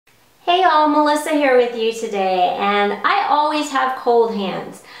Hey y'all, Melissa here with you today, and I always have cold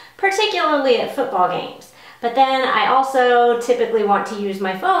hands, particularly at football games. But then I also typically want to use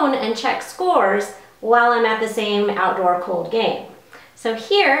my phone and check scores while I'm at the same outdoor cold game. So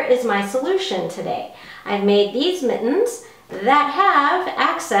here is my solution today. I've made these mittens that have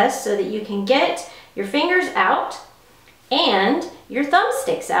access so that you can get your fingers out and your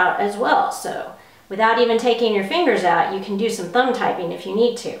thumbsticks out as well. So without even taking your fingers out, you can do some thumb typing if you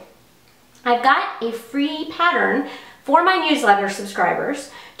need to. I've got a free pattern for my newsletter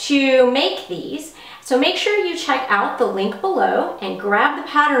subscribers to make these. So make sure you check out the link below and grab the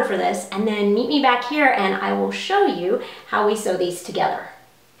pattern for this, and then meet me back here and I will show you how we sew these together.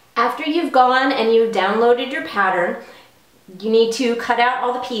 After you've gone and you've downloaded your pattern, you need to cut out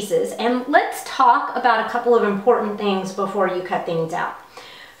all the pieces, and let's talk about a couple of important things before you cut things out.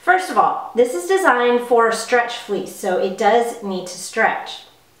 First of all, this is designed for stretch fleece, so it does need to stretch.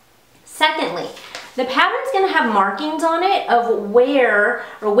 Secondly, the pattern's going to have markings on it of where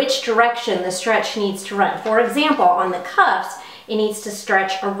or which direction the stretch needs to run. For example, on the cuffs, it needs to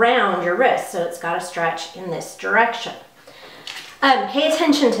stretch around your wrist, so it's got to stretch in this direction. Pay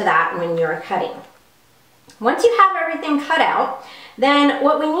attention to that when you're cutting. Once you have everything cut out, then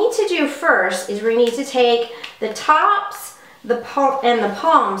what we need to do first is we need to take the tops and the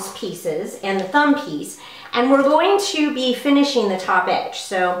palms pieces and the thumb piece, and we're going to be finishing the top edge.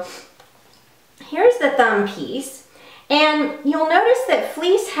 So here's the thumb piece, and you'll notice that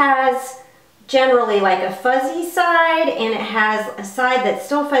fleece has generally like a fuzzy side, and it has a side that's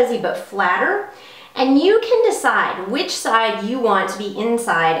still fuzzy but flatter, and you can decide which side you want to be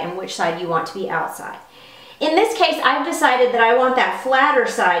inside and which side you want to be outside. In this case, I've decided that I want that flatter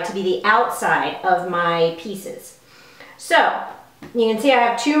side to be the outside of my pieces. So you can see I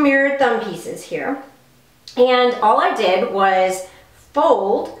have two mirrored thumb pieces here, and all I did was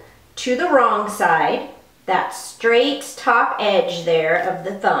fold to the wrong side, that straight top edge there of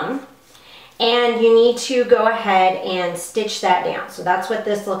the thumb, and you need to go ahead and stitch that down. So that's what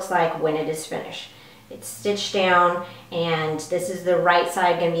this looks like when it is finished. It's stitched down, and this is the right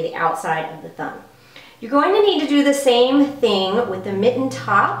side going to be the outside of the thumb. You're going to need to do the same thing with the mitten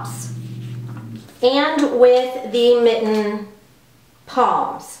tops and with the mitten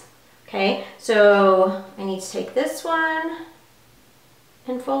palms. Okay, so I need to take this one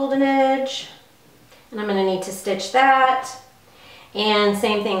and fold an edge, and I'm going to need to stitch that, and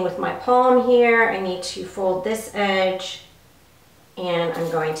same thing with my palm here. I need to fold this edge, and I'm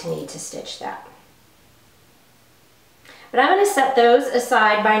going to need to stitch that. But I'm going to set those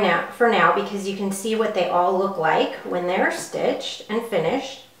aside for now because you can see what they all look like when they're stitched and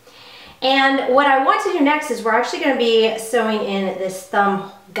finished. And what I want to do next is we're actually going to be sewing in this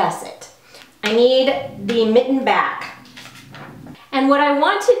thumb gusset. I need the mitten back. And what I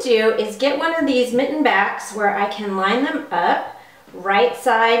want to do is get one of these mitten backs where I can line them up right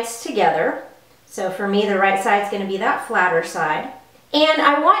sides together. So for me, the right side is going to be that flatter side. And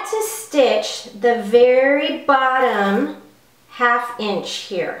I want to stitch the very bottom ½ inch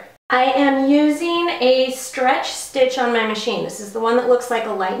here. I am using a stretch stitch on my machine. This is the one that looks like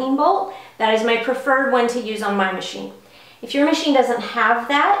a lightning bolt. That is my preferred one to use on my machine. If your machine doesn't have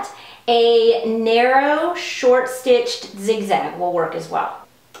that, a narrow, short stitched zigzag will work as well.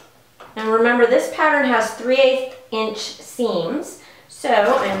 Now remember, this pattern has 3/8 inch seams,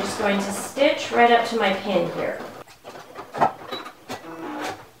 so I'm just going to stitch right up to my pin here.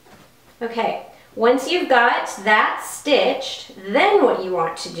 Okay, once you've got that stitched, then what you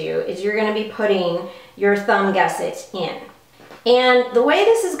want to do is you're going to be putting your thumb gusset in. And the way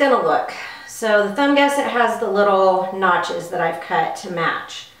this is going to look, so the thumb gusset has the little notches that I've cut to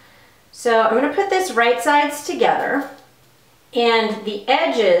match. So I'm going to put this right sides together, and the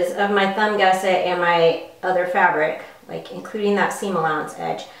edges of my thumb gusset and my other fabric, like including that seam allowance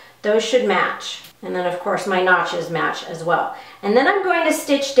edge, those should match. And then of course my notches match as well. And then I'm going to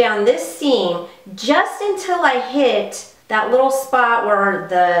stitch down this seam just until I hit that little spot where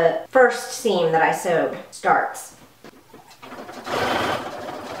the first seam that I sewed starts.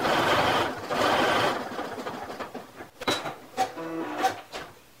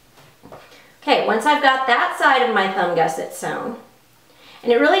 Okay, once I've got that side of my thumb gusset sewn,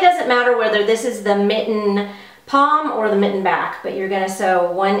 and it really doesn't matter whether this is the mitten palm or the mitten back, but you're going to sew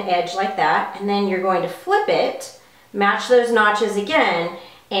one edge like that, and then you're going to flip it, match those notches again,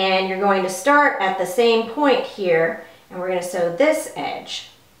 and you're going to start at the same point here, and we're going to sew this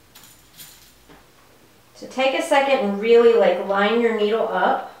edge. So take a second and really like line your needle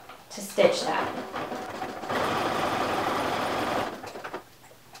up to stitch that.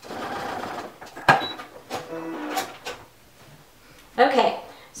 Okay,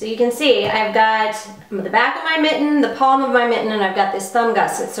 So you can see I've got the back of my mitten, the palm of my mitten, and I've got this thumb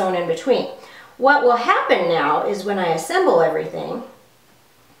gusset sewn in between. What will happen now is when I assemble everything,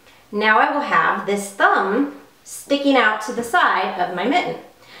 now I will have this thumb sticking out to the side of my mitten.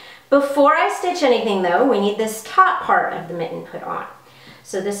 Before I stitch anything though, we need this top part of the mitten put on.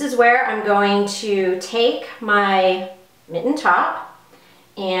 So this is where I'm going to take my mitten top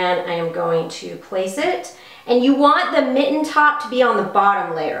and I am going to place it. And you want the mitten top to be on the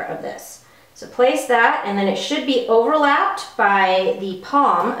bottom layer of this. So place that, and then it should be overlapped by the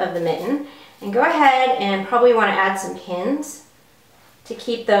palm of the mitten. And go ahead and probably want to add some pins to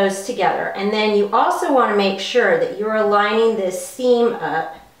keep those together. And then you also want to make sure that you're aligning this seam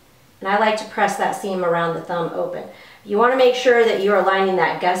up. And I like to press that seam around the thumb open. You want to make sure that you're aligning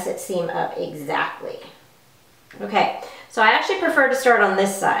that gusset seam up exactly. Okay, so I actually prefer to start on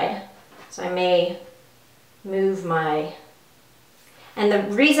this side. So I may move my, and the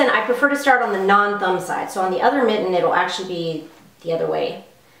reason I prefer to start on the non-thumb side. So on the other mitten, it'll actually be the other way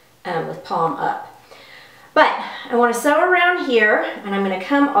with palm up. But I want to sew around here, and I'm going to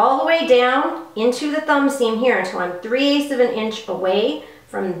come all the way down into the thumb seam here until I'm 3/8 of an inch away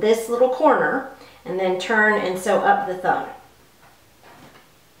from this little corner, and then turn and sew up the thumb.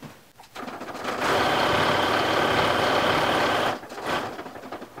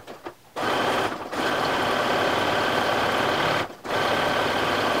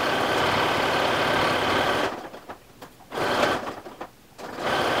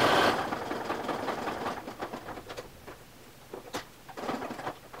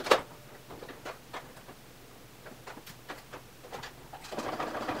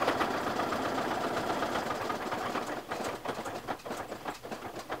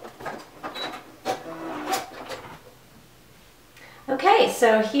 Okay,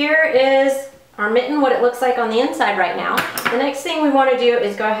 so here is our mitten, what it looks like on the inside right now. The next thing we want to do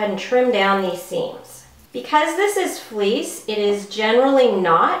is go ahead and trim down these seams. Because this is fleece, it is generally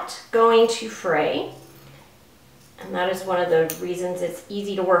not going to fray. And that is one of the reasons it's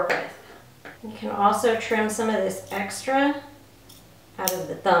easy to work with. You can also trim some of this extra out of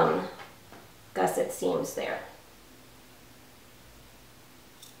the thumb gusset seams there.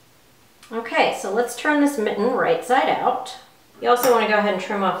 Okay, so let's turn this mitten right side out. You also want to go ahead and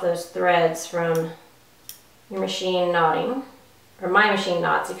trim off those threads from your machine knotting, or my machine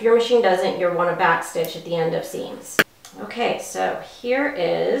knots. If your machine doesn't, you'll want to back stitch at the end of seams. Okay, so here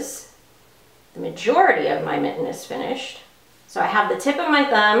is the majority of my mitten is finished. So I have the tip of my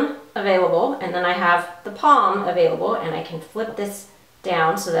thumb available, and then I have the palm available, and I can flip this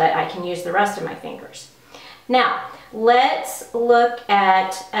down so that I can use the rest of my fingers. Now, let's look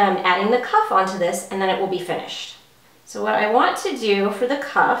at adding the cuff onto this, and then it will be finished. So what I want to do for the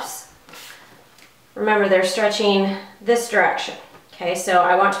cuffs, remember they're stretching this direction. Okay, so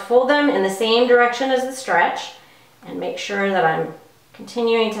I want to fold them in the same direction as the stretch and make sure that I'm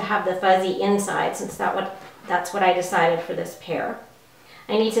continuing to have the fuzzy inside, since that's what I decided for this pair.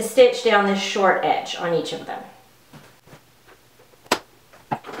 I need to stitch down this short edge on each of them.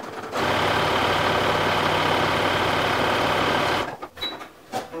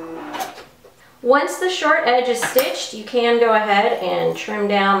 Once the short edge is stitched, you can go ahead and trim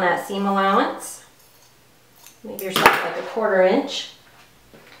down that seam allowance. Make yourself like a 1/4 inch.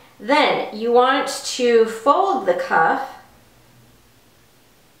 Then you want to fold the cuff,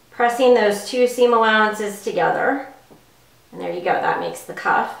 pressing those two seam allowances together. And there you go, that makes the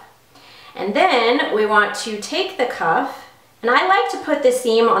cuff. And then we want to take the cuff, and I like to put the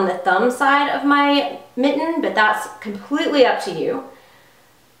seam on the thumb side of my mitten, but that's completely up to you.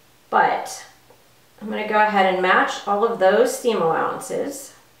 But I'm going to go ahead and match all of those seam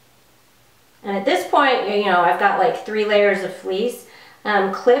allowances. And at this point, you know, I've got like 3 layers of fleece.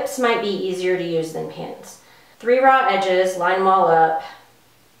 Clips might be easier to use than pins. 3 raw edges, line them all up.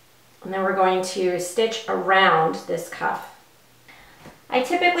 And then we're going to stitch around this cuff. I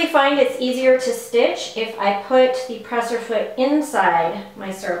typically find it's easier to stitch if I put the presser foot inside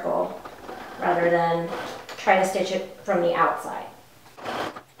my circle rather than try to stitch it from the outside.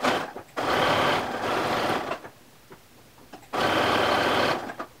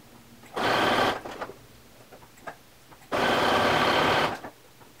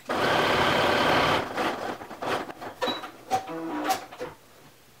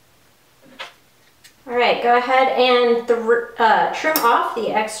 Alright, go ahead and trim off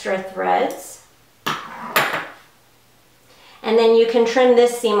the extra threads. And then you can trim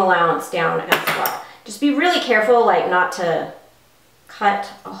this seam allowance down as well. Just be really careful, like not to cut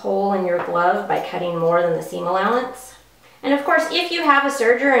a hole in your glove by cutting more than the seam allowance. And of course, if you have a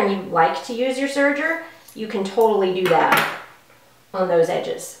serger and you like to use your serger, you can totally do that. on those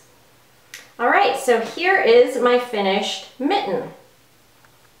edges. All right, so here is my finished mitten.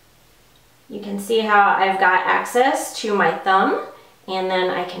 You can see how I've got access to my thumb, and then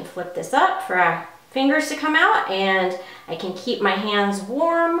I can flip this up for our fingers to come out, and I can keep my hands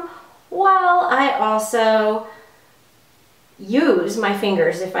warm while I also use my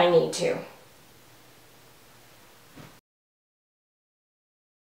fingers if I need to.